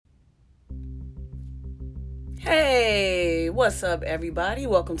Hey, what's up, everybody?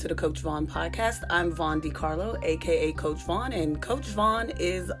 Welcome to the Coach Vaughn podcast. I'm Vaughn DiCarlo, aka Coach Vaughn, and Coach Vaughn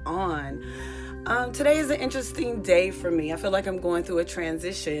is on. Today is an interesting day for me. I feel like I'm going through a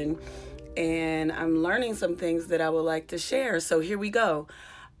transition, and I'm learning some things that I would like to share. So here we go.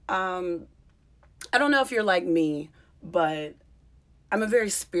 I don't know if you're like me, but I'm a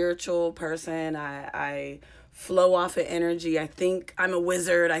very spiritual person. I flow off of energy. I think I'm a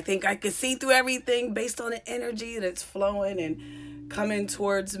wizard. I think I could see through everything based on the energy that's flowing and coming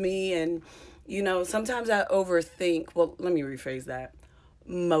towards me. And, sometimes I overthink. Well, let me rephrase that.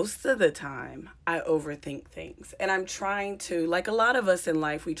 Most of the time, I overthink things. And I'm trying to, like a lot of us in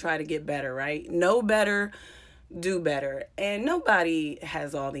life, we try to get better, right? Know better, do better. And nobody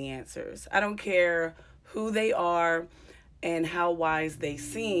has all the answers. I don't care who they are and how wise they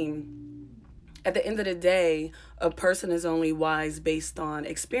seem. At the end of the day, a person is only wise based on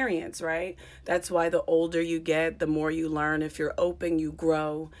experience, right? That's why the older you get, the more you learn. If you're open, you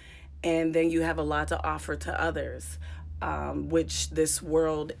grow, and then you have a lot to offer to others, which this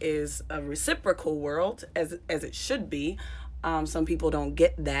world is a reciprocal world, as it should be. Some people don't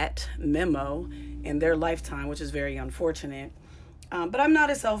get that memo in their lifetime, which is very unfortunate. But I'm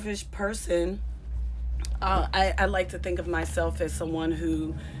not a selfish person. I like to think of myself as someone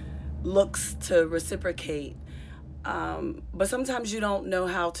who looks to reciprocate. But sometimes you don't know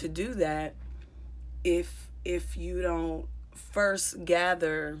how to do that if you don't first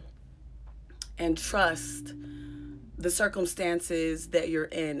gather and trust the circumstances that you're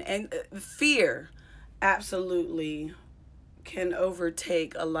in. And fear absolutely can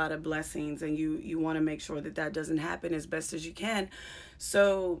overtake a lot of blessings, and you want to make sure that doesn't happen as best as you can.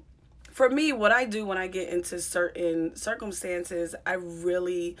 So for me, what I do when I get into certain circumstances, I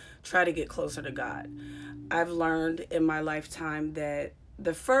really try to get closer to God. I've learned in my lifetime that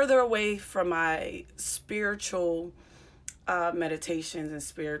the further away from my spiritual meditations and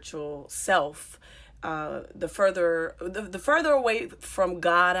spiritual self, the further away from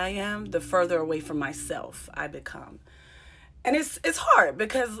God I am, the further away from myself I become. And it's hard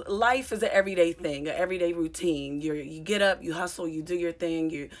because life is an everyday thing, an everyday routine. You get up, you hustle, you do your thing,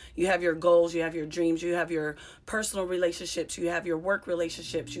 you have your goals, you have your dreams, you have your personal relationships, you have your work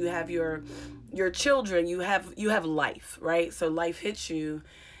relationships, you have your children, you have life, right? So life hits you,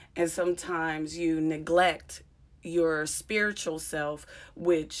 and sometimes you neglect your spiritual self,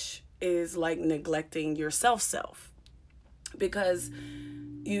 which is like neglecting your self, because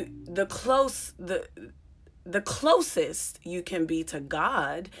the closest you can be to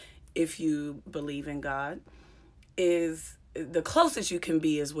God, if you believe in God, is the closest you can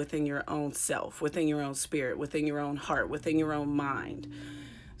be is within your own self, within your own spirit, within your own heart, within your own mind.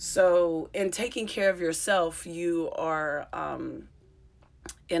 So in taking care of yourself, you are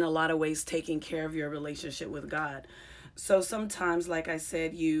in a lot of ways taking care of your relationship with God. So sometimes, like I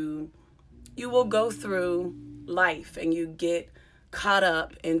said, you will go through life and you get caught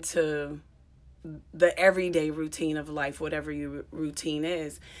up into the everyday routine of life, whatever your routine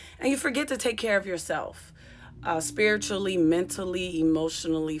is, and you forget to take care of yourself, spiritually, mentally,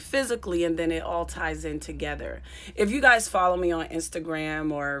 emotionally, physically, and then it all ties in together. If you guys follow me on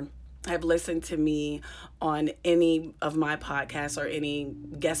Instagram or have listened to me on any of my podcasts or any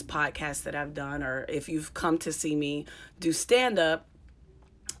guest podcasts that I've done, or if you've come to see me do stand-up,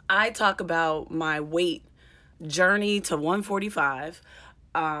 I talk about my weight journey to 145,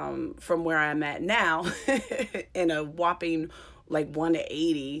 from where I'm at now in a whopping like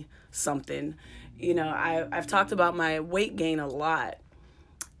 180 something. I've talked about my weight gain a lot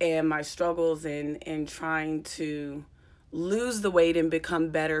and my struggles in trying to lose the weight and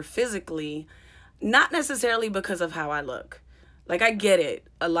become better physically, not necessarily because of how I look. Like, I get it.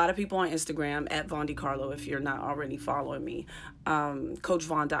 A lot of people on Instagram, at Vaughn DiCarlo, if you're not already following me,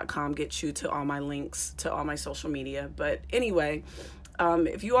 CoachVaughn.com gets you to all my links to all my social media. But anyway,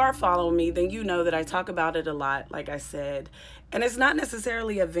 if you are following me, then you know that I talk about it a lot, like I said. And it's not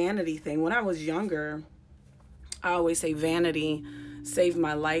necessarily a vanity thing. When I was younger, I always say vanity saved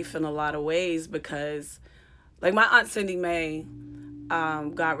my life in a lot of ways because, like, my Aunt Cindy Mae,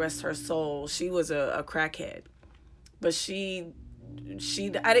 God rest her soul, she was a crackhead. But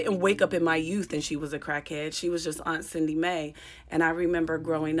I didn't wake up in my youth and she was a crackhead. She was just Aunt Cindy Mae. And I remember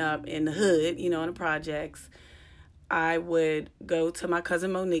growing up in the hood, in the projects, I would go to my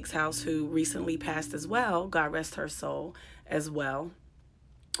cousin Monique's house, who recently passed as well. God rest her soul as well.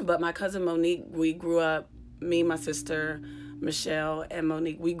 But my cousin Monique, we grew up, me, my sister, Michelle, and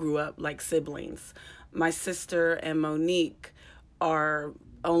Monique, we grew up like siblings. My sister and Monique are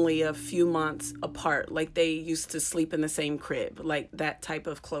only a few months apart. Like they used to sleep in the same crib, like that type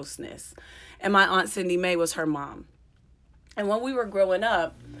of closeness. And my Aunt Cindy Mae was her mom. And when we were growing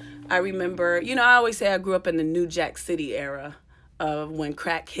up, I remember, I always say I grew up in the New Jack City era of when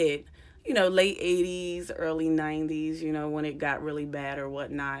crack hit, late 80s, early 90s, when it got really bad or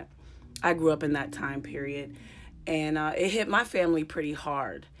whatnot. I grew up in that time period. And it hit my family pretty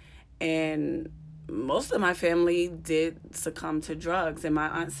hard. And most of my family did succumb to drugs. And my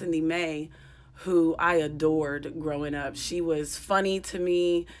Aunt Cindy Mae, who I adored growing up, she was funny to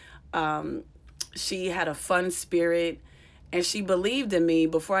me. She had a fun spirit. And she believed in me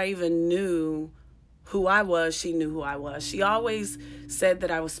before I even knew who I was. She knew who I was. She always said that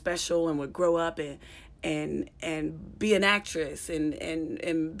I was special and would grow up and be an actress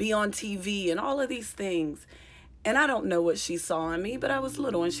and be on TV and all of these things. And I don't know what she saw in me, but I was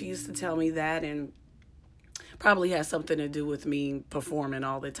little and she used to tell me that, and probably has something to do with me performing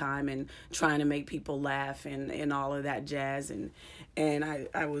all the time and trying to make people laugh and all of that jazz. And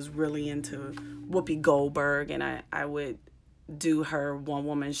I was really into Whoopi Goldberg, and I would do her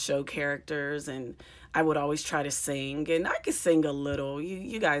one-woman show characters, and I would always try to sing, and I could sing a little.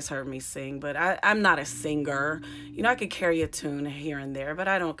 You guys heard me sing, but I'm not a singer. I could carry a tune here and there, but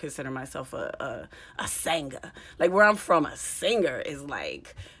I don't consider myself a singer. Like where I'm from, a singer is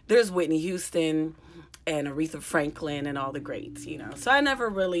like, there's Whitney Houston and Aretha Franklin and all the greats, So I never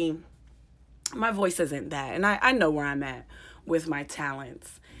really, my voice isn't that, and I know where I'm at with my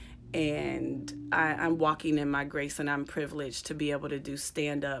talents. And I'm walking in my grace, and I'm privileged to be able to do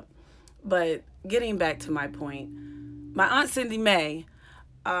stand-up. But getting back to my point, my Aunt Cindy Mae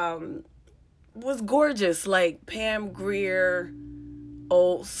was gorgeous, like Pam Grier,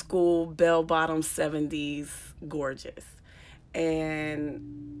 old school, bell-bottom 70s, gorgeous.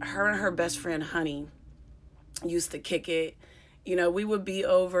 And her best friend, Honey, used to kick it. We would be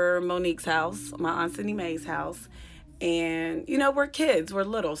over Monique's house, my Aunt Cindy Mae's house, and, we're kids, we're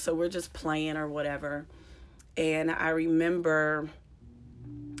little, so we're just playing or whatever. And I remember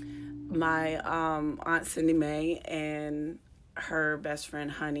my Aunt Cindy Mae and her best friend,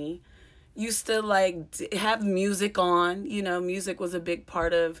 Honey, used to, have music on. Music was a big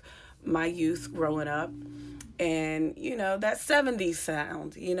part of my youth growing up. And, that 70s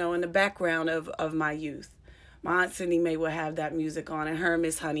sound, in the background of my youth. My Aunt Cindy Mae would have that music on, and her and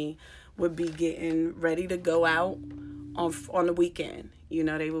Miss Honey would be getting ready to go out on the weekend.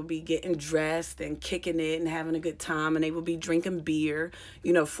 They would be getting dressed and kicking it and having a good time, and they would be drinking beer.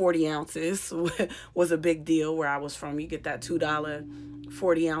 40 ounces was a big deal where I was from. You get that $2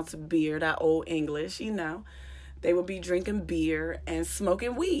 40-ounce of beer, that old English, They would be drinking beer and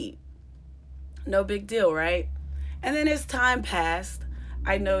smoking weed. No big deal, right? And then as time passed,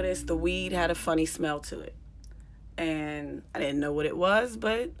 I noticed the weed had a funny smell to it. And I didn't know what it was,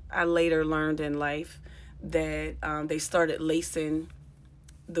 but I later learned in life that they started lacing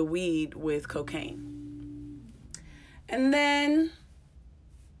the weed with cocaine. And then,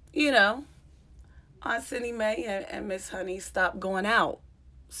 Aunt Cindy Mae and Miss Honey stopped going out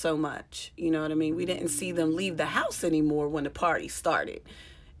so much. You know what I mean? We didn't see them leave the house anymore when the party started.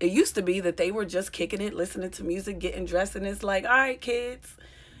 It used to be that they were just kicking it, listening to music, getting dressed, and it's like, all right, kids.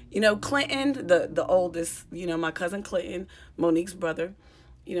 Clinton, the oldest, my cousin Clinton, Monique's brother,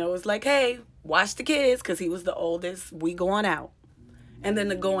 was like, hey, watch the kids, because he was the oldest. We going out. And then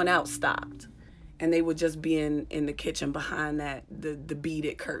the going out stopped. And they would just be in the kitchen behind that, the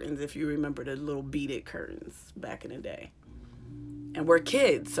beaded curtains, if you remember the little beaded curtains back in the day. And we're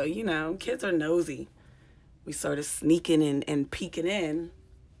kids, so, kids are nosy. We started sneaking and peeking in.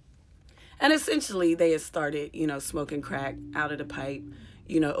 And essentially, they had started, smoking crack out of the pipe,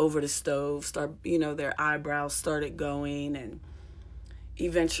 over the stove, their eyebrows started going, and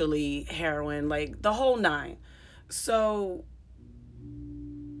eventually heroin, like the whole nine. So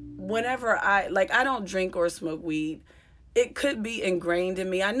whenever I don't drink or smoke weed, it could be ingrained in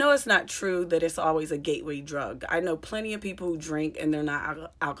me. I know it's not true that it's always a gateway drug. I know plenty of people who drink and they're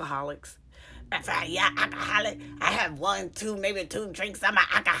not alcoholics. That's right, yeah, alcoholic. I have 1, 2, maybe 2 drinks. I'm an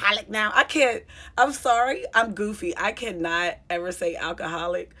alcoholic now. I'm sorry, I'm goofy. I cannot ever say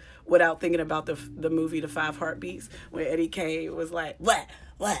alcoholic without thinking about the movie The Five Heartbeats, where Eddie Kane was like, what?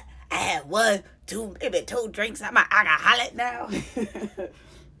 I had 1, 2, maybe 2 drinks. I'm an alcoholic now.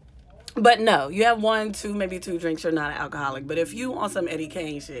 But no, you have 1, 2, maybe 2 drinks, you're not an alcoholic. But if you on some Eddie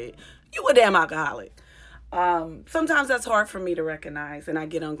Kane shit, you a damn alcoholic. Sometimes that's hard for me to recognize, and I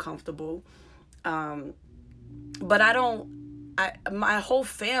get uncomfortable. But my whole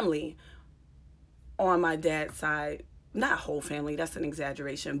family on my dad's side not whole family, that's an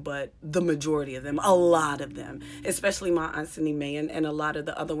exaggeration, but the majority of them, a lot of them, especially my Aunt Cindy Mae and a lot of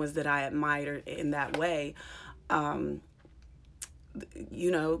the other ones that I admired in that way, um,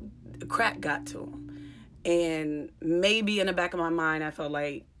 crack got to them. And maybe in the back of my mind, I felt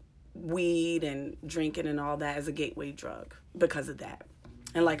like weed and drinking and all that is a gateway drug because of that.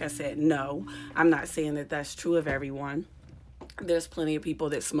 And like I said, no, I'm not saying that that's true of everyone. There's plenty of people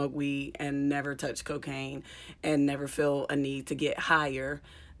that smoke weed and never touch cocaine and never feel a need to get higher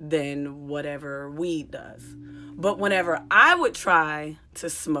than whatever weed does. But whenever I would try to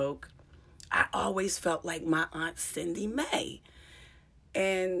smoke, I always felt like my Aunt Cindy Mae.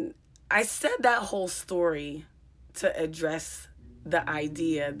 And I said that whole story to address the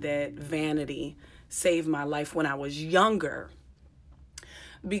idea that vanity saved my life when I was younger.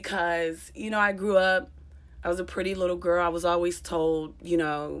 Because, I grew up, I was a pretty little girl. I was always told,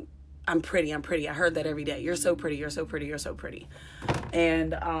 I'm pretty, I'm pretty. I heard that every day. You're so pretty, you're so pretty, you're so pretty.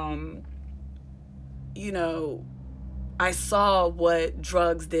 And, I saw what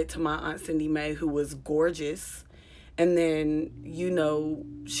drugs did to my Aunt Cindy Mae, who was gorgeous. And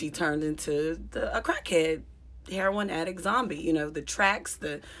then, she turned into a crackhead, heroin addict zombie. The tracks,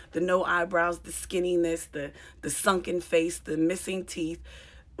 the no eyebrows, the skinniness, the sunken face, the missing teeth.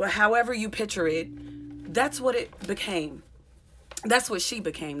 However you picture it, that's what it became. That's what she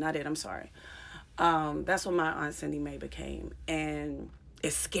became, not it, I'm sorry. That's what my Aunt Cindy Mae became. And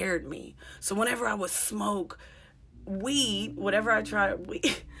it scared me. So whenever I would smoke weed, whatever I tried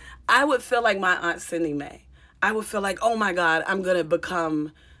weed, I would feel like my Aunt Cindy Mae. I would feel like, oh my God, I'm going to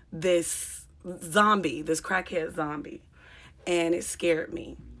become this zombie, this crackhead zombie. And it scared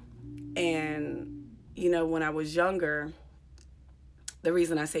me. And, when I was younger, the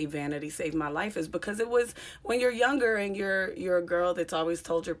reason I say vanity saved my life is because it was when you're younger and you're a girl that's always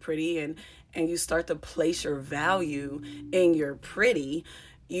told you're pretty and you start to place your value in your pretty,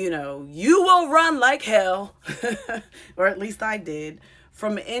 you will run like hell, or at least I did,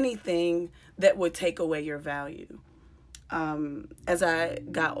 from anything that would take away your value. As I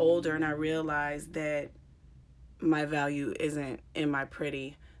got older and I realized that my value isn't in my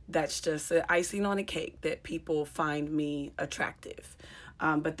pretty, that's just an icing on a cake that people find me attractive.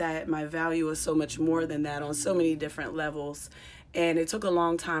 But that my value is so much more than that on so many different levels. And it took a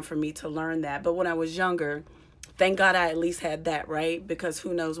long time for me to learn that. But when I was younger, thank God I at least had that, right? Because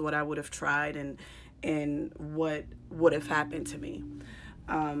who knows what I would have tried and what would have happened to me.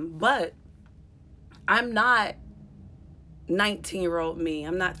 But I'm not 19-year-old me.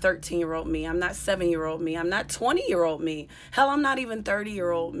 I'm not 13-year-old me. I'm not 7-year-old me. I'm not 20-year-old me. Hell, I'm not even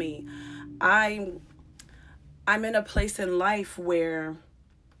 30-year-old me. I'm in a place in life where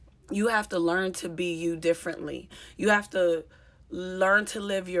you have to learn to be you differently. You have to learn to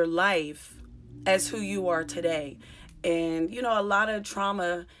live your life as who you are today. And, a lot of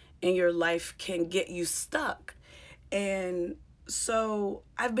trauma in your life can get you stuck. And so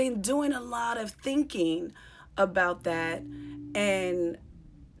I've been doing a lot of thinking about that and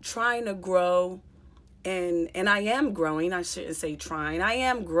trying to grow. And I am growing. I shouldn't say trying. I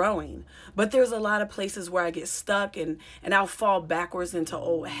am growing. But there's a lot of places where I get stuck and I'll fall backwards into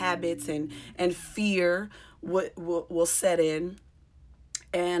old habits and fear will set in.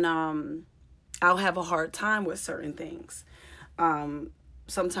 And I'll have a hard time with certain things.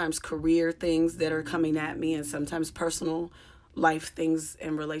 Sometimes career things that are coming at me, and sometimes personal life things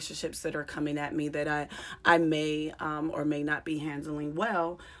and relationships that are coming at me that I may or may not be handling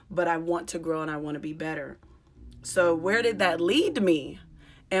well, but I want to grow and I want to be better. So where did that lead me?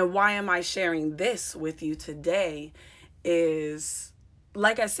 And why am I sharing this with you today is,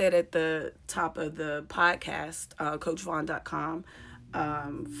 like I said at the top of the podcast, CoachVon.com,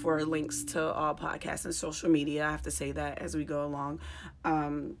 for links to all podcasts and social media. I have to say that as we go along.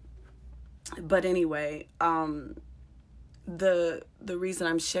 But anyway, the reason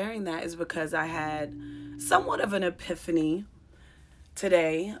I'm sharing that is because I had somewhat of an epiphany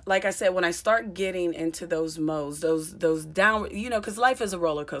today. Like I said, when I start getting into those modes, those down, because life is a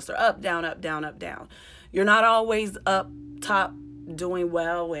roller coaster, up, down, up, down, up, down. You're not always up top doing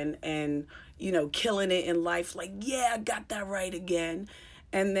well and killing it in life. Like, yeah, I got that right again.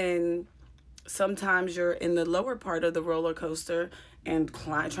 And then sometimes you're in the lower part of the roller coaster and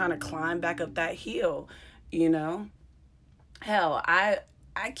trying to climb back up that hill, Hell, I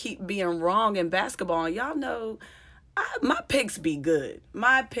keep being wrong in basketball. Y'all know my picks be good.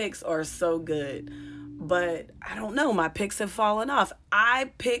 My picks are so good. But I don't know. My picks have fallen off.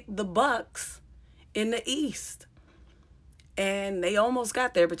 I picked the Bucks in the East. And they almost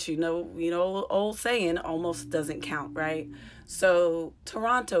got there. But old saying, almost doesn't count, right? So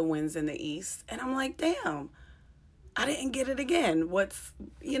Toronto wins in the East. And I'm like, damn. I didn't get it again.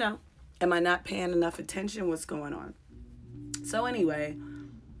 Am I not paying enough attention? What's going on? So anyway,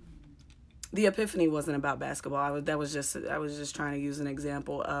 the epiphany wasn't about basketball. I was just trying to use an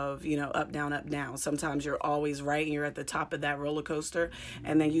example of, up, down, up, down. Sometimes you're always right and you're at the top of that roller coaster,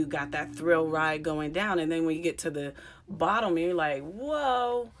 and then you got that thrill ride going down. And then when you get to the bottom, you're like,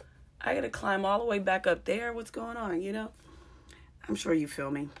 whoa, I got to climb all the way back up there. What's going on? I'm sure you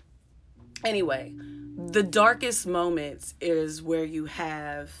feel me. Anyway, the darkest moments is where you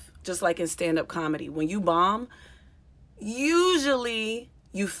have, just like in stand-up comedy, when you bomb, usually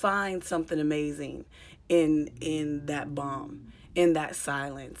you find something amazing in that bomb, in that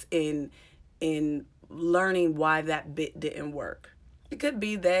silence, in learning why that bit didn't work. It could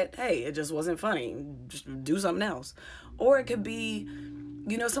be that, hey, it just wasn't funny. Just do something else. Or it could be,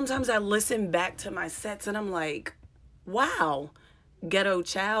 sometimes I listen back to my sets and I'm like, wow, ghetto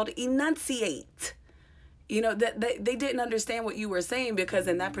child, enunciate. That they didn't understand what you were saying because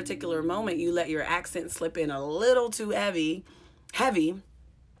in that particular moment you let your accent slip in a little too heavy,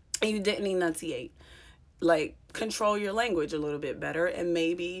 and you didn't enunciate. Like, control your language a little bit better, and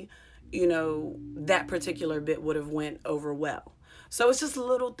maybe, that particular bit would have went over well. So it's just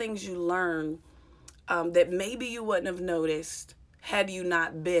little things you learn that maybe you wouldn't have noticed had you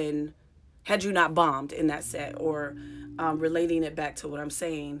not bombed in that set. Or relating it back to what I'm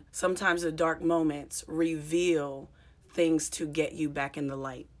saying, sometimes the dark moments reveal things to get you back in the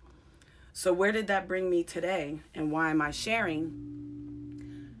light. So where did that bring me today, and why am I sharing?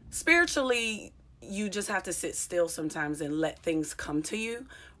 Spiritually, you just have to sit still sometimes and let things come to you,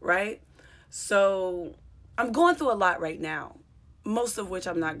 right? So I'm going through a lot right now, most of which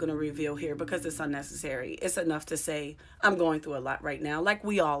I'm not going to reveal here because it's unnecessary. It's enough to say I'm going through a lot right now, like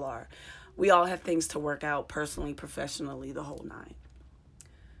we all are. We all have things to work out personally, professionally, the whole nine.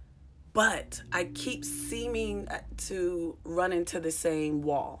 But I keep seeming to run into the same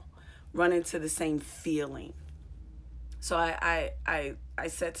wall, run into the same feeling. So I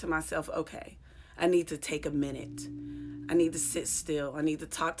said to myself, okay, I need to take a minute. I need to sit still. I need to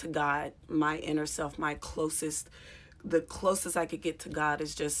talk to God, my inner self, the closest I could get to God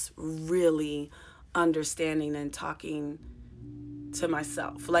is just really understanding and talking to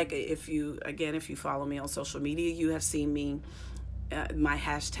myself. Like if you follow me on social media, you have seen me, my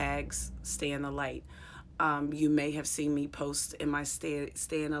hashtags, stay in the light. You may have seen me post in my stay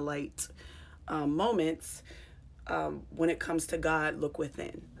in the light moments. When it comes to God, look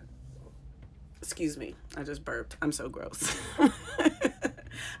within. Excuse me, I just burped. I'm so gross.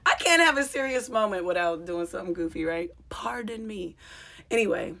 I can't have a serious moment without doing something goofy, right? Pardon me.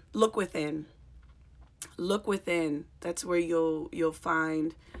 Anyway, look within. Look within. That's where you'll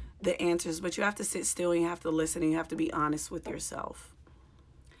find the answers, but you have to sit still and you have to listen and you have to be honest with yourself.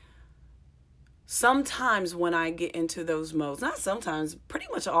 Sometimes when I get into those modes, not sometimes, pretty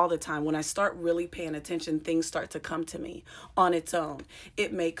much all the time, when I start really paying attention, things start to come to me on its own.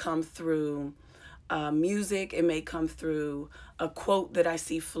 It may come through music. It may come through a quote that I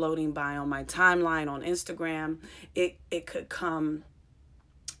see floating by on my timeline on Instagram. It could come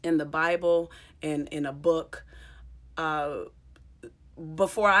in the Bible and in a book.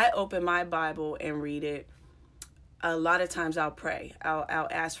 Before I open my Bible and read it, a lot of times I'll pray. I'll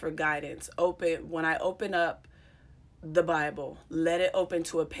ask for guidance. When I open up the Bible, let it open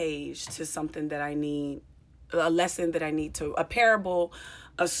to a page, to something that I need, a lesson that I need to, a parable,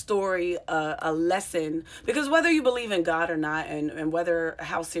 a story, a lesson. Because whether you believe in God or not, and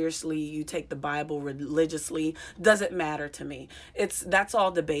how seriously you take the Bible religiously, doesn't matter to me. That's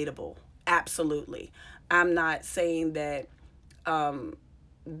all debatable. Absolutely. I'm not saying that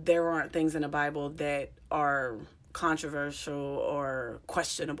there aren't things in the Bible that are controversial or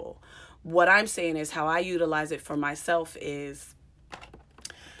questionable. What I'm saying is how I utilize it for myself is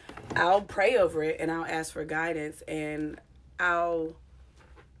I'll pray over it and I'll ask for guidance, and I'll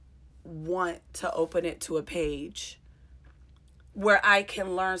want to open it to a page where I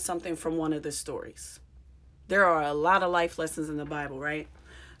can learn something from one of the stories. There are a lot of life lessons in the Bible, right?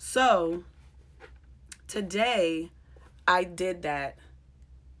 So today I did that.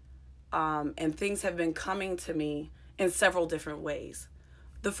 And things have been coming to me in several different ways.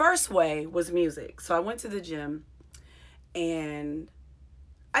 The first way was music. So I went to the gym, and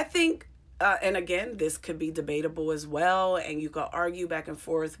I think, and again, this could be debatable as well, and you could argue back and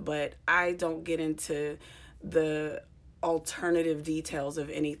forth, but I don't get into the alternative details of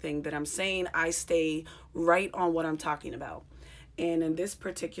anything that I'm saying. I stay right on what I'm talking about. And in this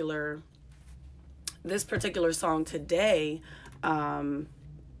particular song today,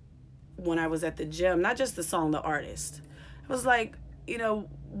 when I was at the gym, not just the song, the artist, I was like,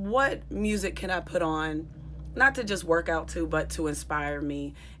 what music can I put on not to just work out to, but to inspire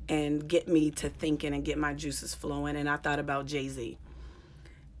me and get me to thinking and get my juices flowing. And I thought about Jay-Z.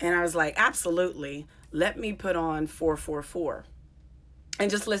 And I was like, absolutely, let me put on 444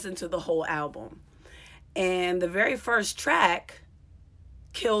 and just listen to the whole album. And the very first track,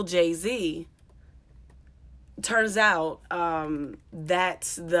 Kill Jay-Z, turns out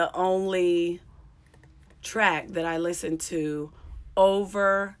that's the only track that I listened to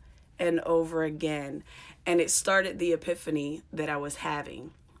over and over again. And it started the epiphany that I was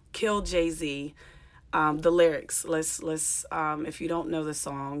having. Kill Jay-Z. The lyrics. Let's if you don't know the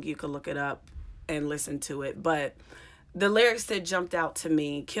song, you can look it up and listen to it. But the lyrics that jumped out to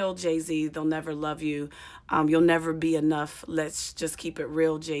me: kill Jay-Z, they'll never love you. You'll never be enough. Let's just keep it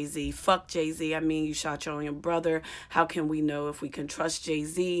real, Jay-Z. Fuck Jay-Z. I mean, you shot your own brother. How can we know if we can trust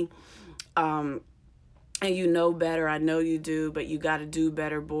Jay-Z? And you know better. I know you do, but you got to do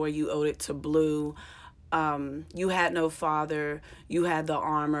better, boy. You owed it to Blue. You had no father, you had the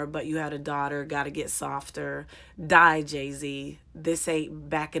armor, but you had a daughter, gotta get softer. Die, Jay-Z. This ain't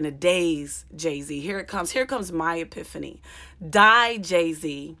back in the days, Jay-Z. Here comes my epiphany. Die,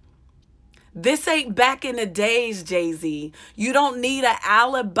 Jay-Z. This ain't back in the days, Jay-Z. You don't need an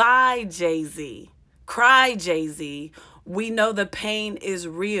alibi, Jay-Z. Cry, Jay-Z. We know the pain is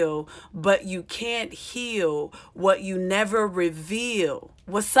real, but you can't heal what you never reveal.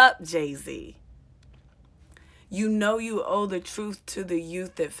 What's up, Jay-Z? You know you owe the truth to the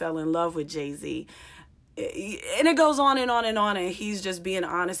youth that fell in love with Jay-Z. And it goes on and on and on, and he's just being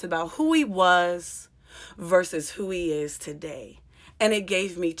honest about who he was versus who he is today. And it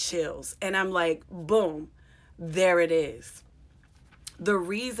gave me chills. And I'm like, boom, there it is. The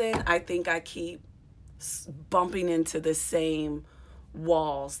reason I think I keep bumping into the same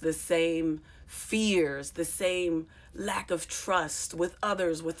walls, the same fears, the same lack of trust with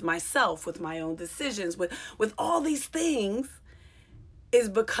others, with myself, with my own decisions, with all these things, is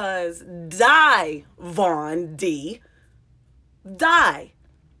because die, Von D. Die.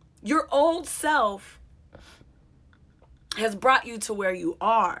 Your old self has brought you to where you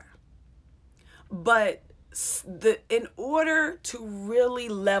are. But in order to really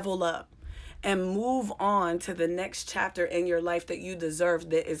level up and move on to the next chapter in your life that you deserve,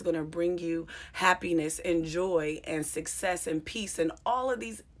 that is going to bring you happiness and joy and success and peace and all of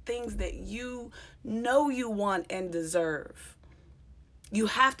these things that you know you want and deserve. You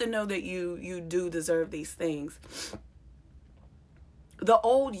have to know that you do deserve these things. The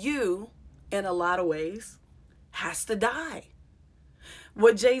old you, in a lot of ways, has to die.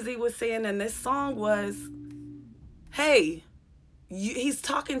 What Jay-Z was saying in this song was, hey, he's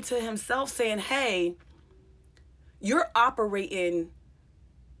talking to himself saying, hey, you're operating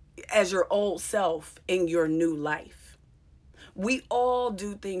as your old self in your new life. We all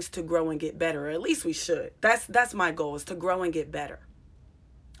do things to grow and get better, or at least we should. That's my goal, is to grow and get better.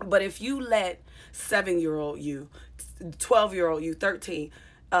 But if you let 7-year-old you, 12-year-old you, 13,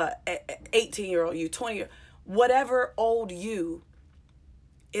 18-year-old you, 20, whatever old you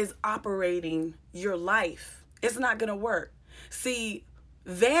is operating your life, it's not going to work. See,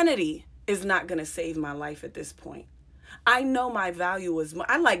 vanity is not going to save my life at this point. I know my value is,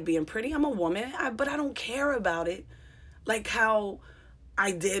 I like being pretty. I'm a woman, but I don't care about it like how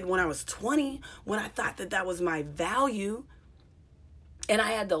I did when I was 20, when I thought that was my value. And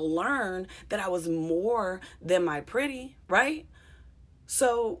I had to learn that I was more than my pretty, right?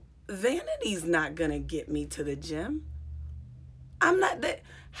 So vanity's not going to get me to the gym. I'm not that.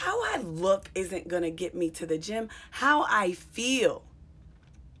 How I look isn't going to get me to the gym. How I feel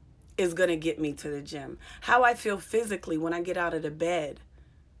is going to get me to the gym. How I feel physically when I get out of the bed.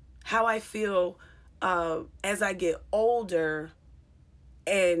 How I feel as I get older.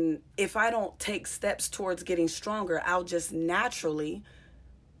 And if I don't take steps towards getting stronger, I'll just naturally,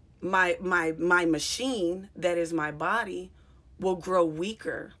 my machine, that is my body, will grow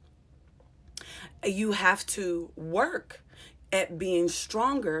weaker. You have to work at being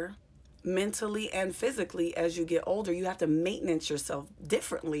stronger mentally and physically as you get older. You have to maintenance yourself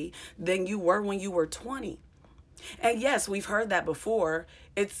differently than you were when you were 20. And yes, we've heard that before.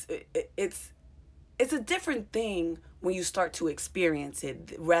 It's a different thing when you start to experience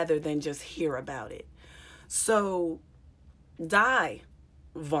it rather than just hear about it. So die,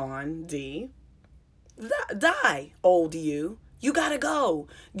 Von D. Die, old you. You gotta go.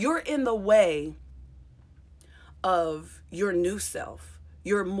 You're in the way of your new self,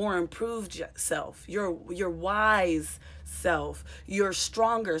 your more improved self, your wise self, your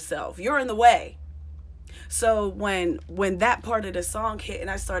stronger self. You're in the way. So when that part of the song hit and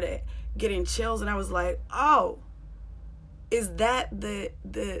I started getting chills and I was like, oh, is that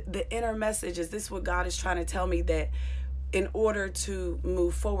the inner message? Is this what God is trying to tell me, that in order to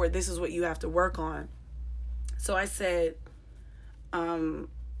move forward, this is what you have to work on? So I said,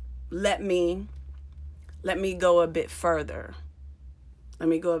 let me go a bit further. Let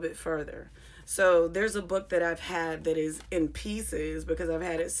me go a bit further. So there's a book that I've had that is in pieces because I've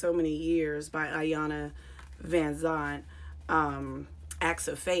had it so many years, by Iyanla Vanzant, Acts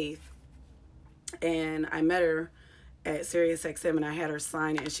of Faith. And I met her at SiriusXM and I had her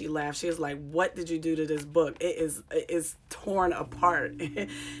sign it, and she laughed. She was like, "What did you do to this book? It is torn apart."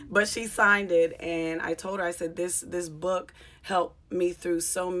 But she signed it, and I told her, I said, this book helped me through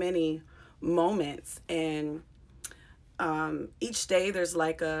so many moments. And each day there's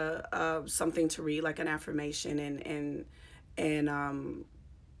like a something to read, like an affirmation and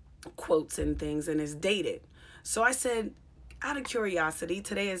quotes and things, and it's dated. So I said, out of curiosity,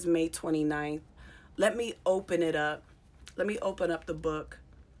 today is May 29th. Let me open it up. Let me open up the book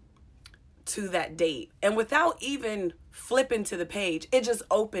to that date. And without even flipping to the page, it just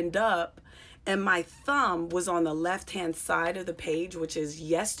opened up, and my thumb was on the left-hand side of the page, which is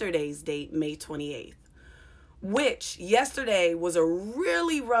yesterday's date, May 28th. Which yesterday was a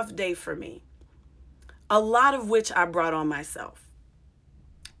really rough day for me, a lot of which I brought on myself.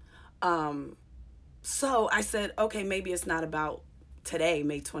 So I said, okay, maybe it's not about today,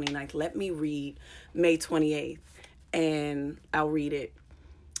 May 29th. Let me read May 28th, and I'll read it.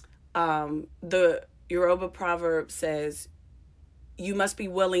 The Yoruba proverb says, you must be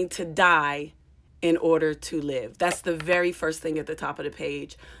willing to die in order to live. That's the very first thing at the top of the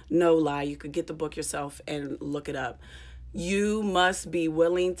page. No lie. You could get the book yourself and look it up. You must be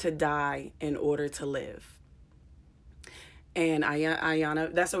willing to die in order to live. And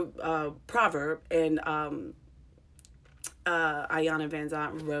Iyanla, that's a proverb. And Iyanla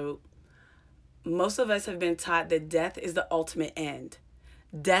Vanzant wrote, most of us have been taught that death is the ultimate end.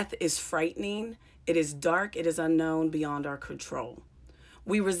 Death is frightening. It is dark. It is unknown, beyond our control.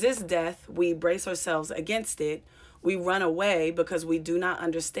 We resist death. We brace ourselves against it. We run away because we do not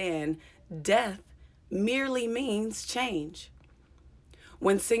understand death merely means change.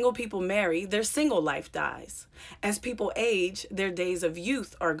 When single people marry, their single life dies. As people age, their days of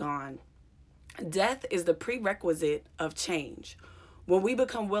youth are gone. Death is the prerequisite of change. When we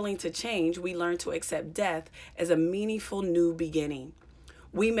become willing to change, we learn to accept death as a meaningful new beginning.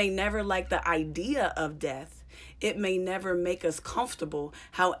 We may never like the idea of death. It may never make us comfortable.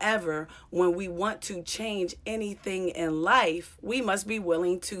 However, when we want to change anything in life, we must be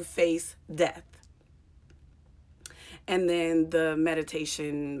willing to face death. And then the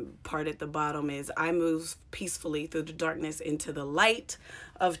meditation part at the bottom is, I move peacefully through the darkness into the light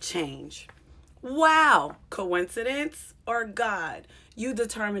of change. Wow. Coincidence or God? You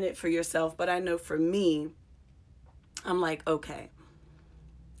determine it for yourself. But I know for me, I'm like, okay,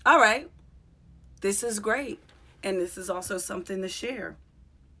 all right, this is great. And this is also something to share.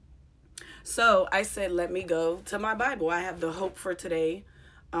 So I said, let me go to my Bible. I have the Hope for Today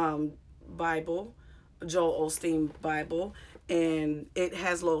Bible, Joel Osteen Bible, and it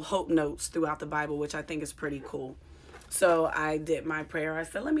has little hope notes throughout the Bible, which I think is pretty cool. So I did my prayer. I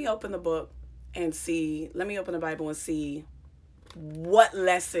said, let me open the book and see, let me open the Bible and see what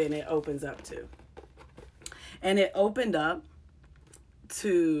lesson it opens up to. And it opened up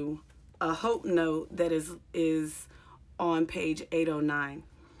to a hope note that is on page 809.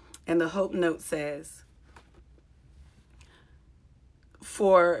 And the hope note says,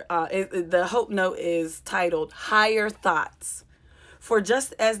 the hope note is titled Higher Thoughts. For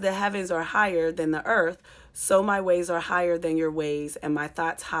just as the heavens are higher than the earth, so my ways are higher than your ways, and my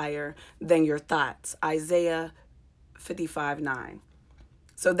thoughts higher than your thoughts. Isaiah 55:9.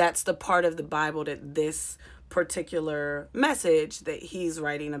 So that's the part of the Bible that this particular message that he's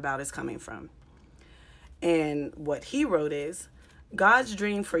writing about is coming from. And what he wrote is, God's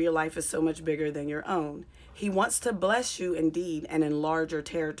dream for your life is so much bigger than your own. He wants to bless you indeed and enlarge your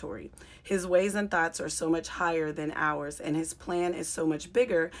territory. His ways and thoughts are so much higher than ours, and his plan is so much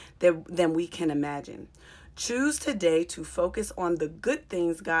bigger than we can imagine. Choose today to focus on the good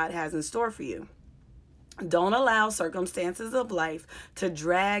things God has in store for you. Don't allow circumstances of life to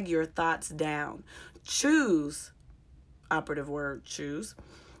drag your thoughts down. Choose, operative word, choose.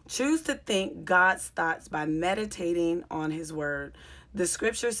 Choose to think God's thoughts by meditating on his word. The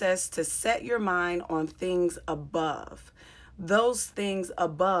scripture says to set your mind on things above. Those things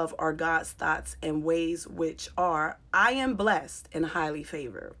above are God's thoughts and ways, which are, I am blessed and highly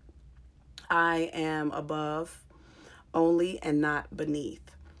favored. I am above only and not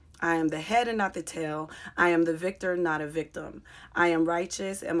beneath. I am the head and not the tail. I am the victor, not a victim. I am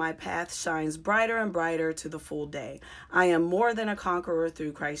righteous, and my path shines brighter and brighter to the full day. I am more than a conqueror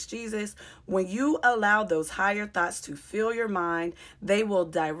through Christ Jesus. When you allow those higher thoughts to fill your mind, they will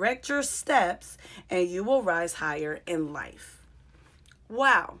direct your steps, and you will rise higher in life.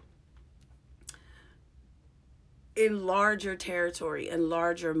 Wow. Enlarge your territory,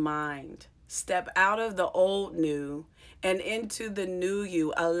 enlarge your mind. Step out of the old new and into the new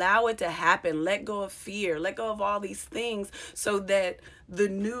you. Allow it to happen. Let go of fear. Let go of all these things so that the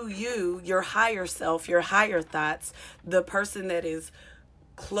new you, your higher self, your higher thoughts, the person that is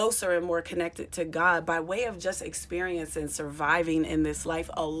closer and more connected to God by way of just experience and surviving in this life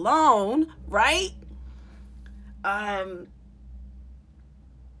alone, right? I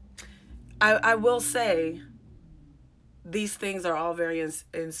will say these things are all very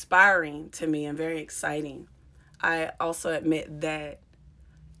inspiring to me and very exciting. I also admit that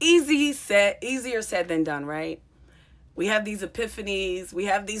easier said than done, right? We have these epiphanies, we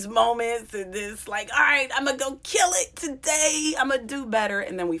have these moments, and this like, all right, I'm gonna go kill it today. I'm gonna do better,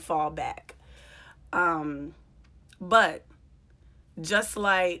 and then we fall back. But just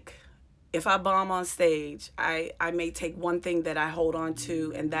like if I bomb on stage, I may take one thing that I hold on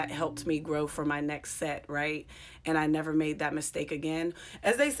to, and that helped me grow for my next set, right? And I never made that mistake again.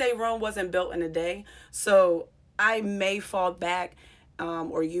 As they say, Rome wasn't built in a day. So I may fall back,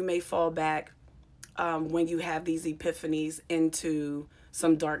 or you may fall back when you have these epiphanies into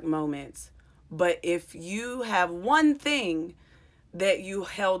some dark moments. But if you have one thing that you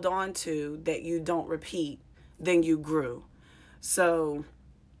held on to that you don't repeat, then you grew. So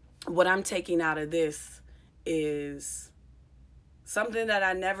what I'm taking out of this is something that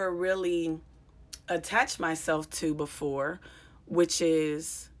I never really attached myself to before, which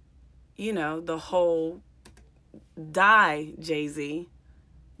is, the whole die, Jay-Z,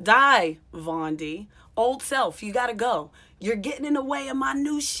 die, Von D, old self, you gotta go. You're getting in the way of my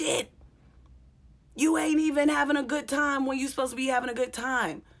new shit. You ain't even having a good time when you're supposed to be having a good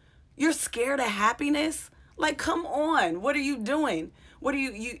time. You're scared of happiness? Like, come on. What are you doing? What are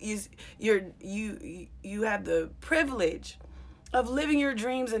you have the privilege of living your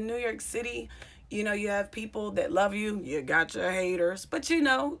dreams in New York City. You have people that love you. You got your haters. But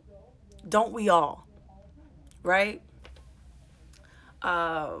don't we all? Right?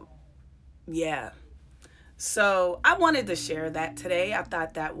 Yeah. So I wanted to share that today. I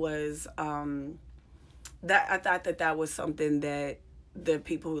thought that was that was something that the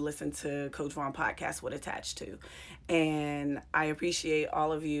people who listen to Coach Vaughn podcast would attach to. And I appreciate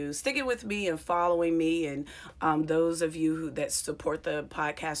all of you sticking with me and following me, and those of you that support the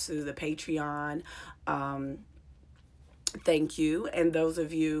podcast through the Patreon. Thank you. And those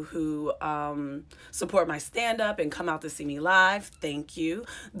of you who support my stand-up and come out to see me live, thank you.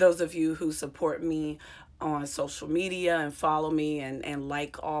 Those of you who support me on social media and follow me and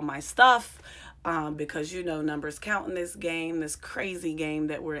like all my stuff, because numbers count in this game, this crazy game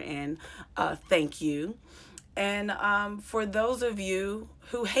that we're in. Thank you. And for those of you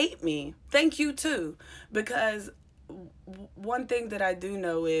who hate me, thank you too. Because one thing that I do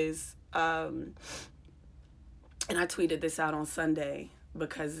know is, and I tweeted this out on Sunday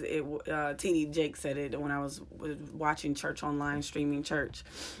because T.D. Jake said it when I was watching church online, streaming church.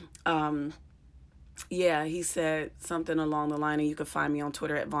 Yeah, he said something along the line, and you can find me on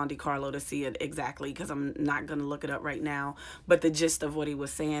Twitter at Von DiCarlo to see it exactly, because I'm not going to look it up right now. But the gist of what he was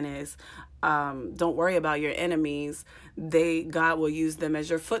saying is, don't worry about your enemies. God will use them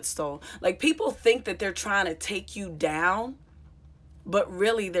as your footstool. Like, people think that they're trying to take you down, but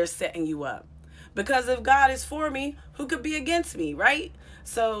really they're setting you up. Because if God is for me, who could be against me, right?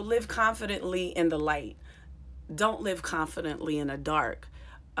 So live confidently in the light. Don't live confidently in the dark.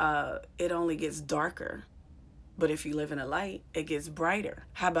 It only gets darker. But if you live in a light, it gets brighter.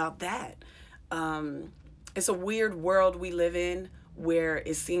 How about that? It's a weird world we live in where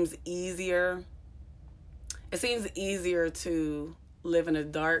it seems easier. It seems easier to live in the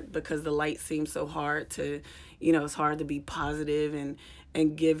dark because the light seems so hard to, it's hard to be positive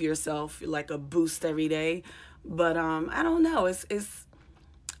and give yourself like a boost every day. But I don't know.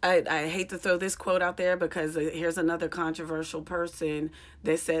 I hate to throw this quote out there because here's another controversial person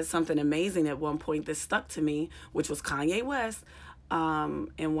that said something amazing at one point that stuck to me, which was Kanye West.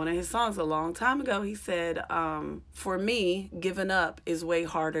 In one of his songs a long time ago, he said, for me, giving up is way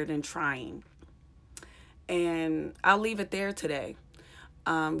harder than trying. And I'll leave it there today.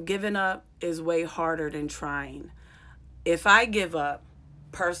 Giving up is way harder than trying. If I give up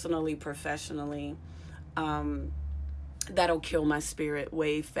personally, professionally, that'll kill my spirit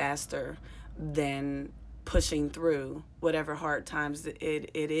way faster than pushing through whatever hard times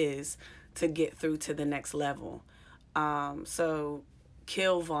it is to get through to the next level. So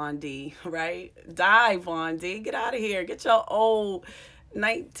kill Von D, right? Die, Von D. Get out of here. Get your old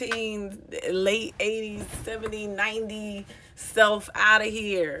late 80s, 70, 90 self out of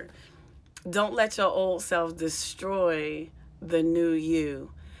here. Don't let your old self destroy the new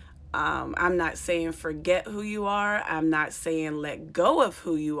you. I'm not saying forget who you are. I'm not saying let go of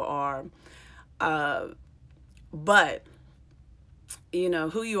who you are. But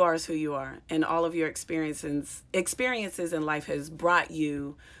who you are is who you are, and all of your experiences in life has brought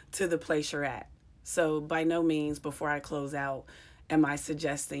you to the place you're at. So by no means, before I close out, am I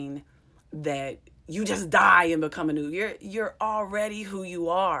suggesting that you just die and become a new. You're already who you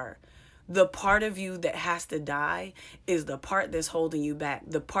are. The part of you that has to die is the part that's holding you back,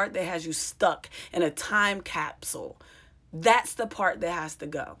 the part that has you stuck in a time capsule. That's the part that has to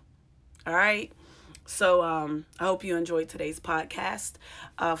go. All right? So I hope you enjoyed today's podcast.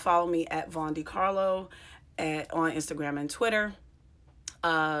 Follow me at Von DiCarlo on Instagram and Twitter.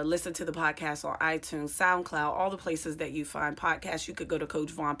 Listen to the podcast on iTunes, SoundCloud, all the places that you find podcasts. You could go to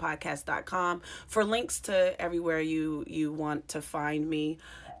CoachVonPodcast.com for links to everywhere you want to find me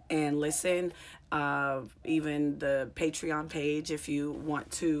and listen. Even the Patreon page if you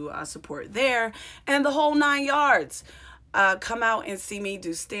want to support there, and the whole 9 yards. Come out and see me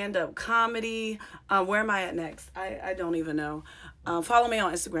do stand-up comedy. Where am I at next? I don't even know. Follow me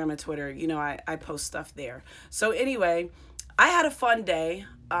on Instagram and Twitter. I post stuff there. So anyway, I had a fun day.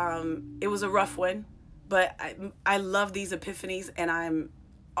 It was a rough one, but I love these epiphanies, and I'm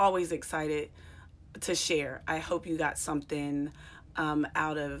always excited to share. I hope you got something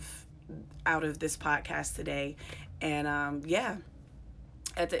out of this podcast today. And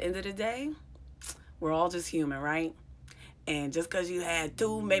at the end of the day, we're all just human, right? And just because you had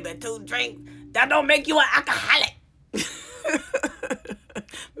maybe two drinks, that don't make you an alcoholic.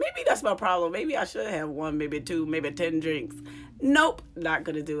 Maybe that's my problem. Maybe I should have one, maybe two, maybe 10 drinks. Nope, not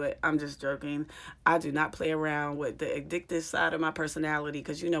going to do it. I'm just joking. I do not play around with the addictive side of my personality,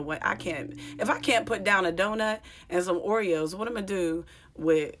 because you know what? If I can't put down a donut and some Oreos, what am I going to do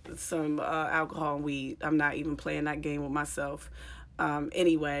with some alcohol and weed? I'm not even playing that game with myself.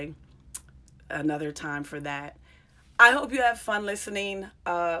 Anyway, another time for that. I hope you have fun listening.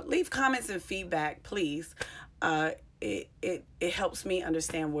 Leave comments and feedback, please. It helps me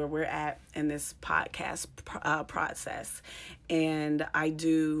understand where we're at in this podcast process. And I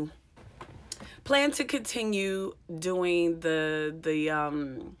do plan to continue doing the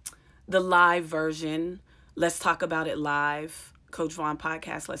live version. Let's Talk About It Live. Coach Vaughn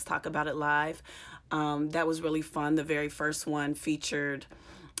Podcast, Let's Talk About It Live. That was really fun. The very first one featured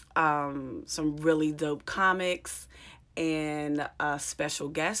some really dope comics and special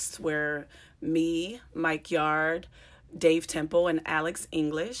guests, where me, Mike Yard, Dave Temple, and Alex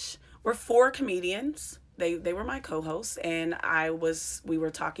English were 4 comedians. They were my co-hosts, and we were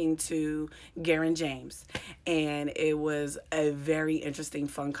talking to Garen James, and it was a very interesting,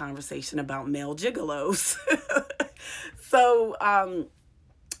 fun conversation about male gigolos. So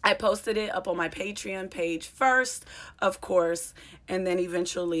I posted it up on my Patreon page first, of course, and then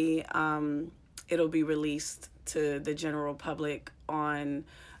eventually it'll be released to the general public on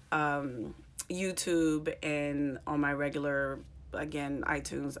YouTube and on my regular, again,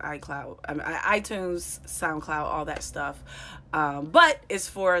 iTunes, SoundCloud, all that stuff. But it's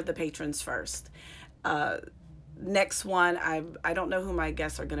for the patrons first. Next one, I don't know who my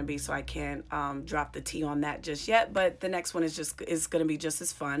guests are going to be, so I can't drop the tea on that just yet. But the next one is going to be just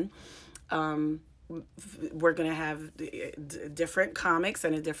as fun. We're going to have different comics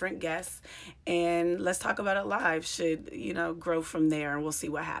and a different guest, and Let's Talk About It Live should, grow from there, and we'll see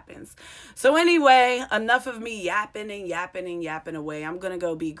what happens. So anyway, enough of me yapping away. I'm going to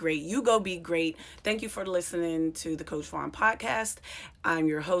go be great. You go be great. Thank you for listening to the Coach Vaughn Podcast. I'm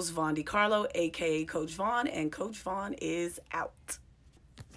your host, Von DiCarlo, aka Coach Vaughn, and Coach Vaughn is out.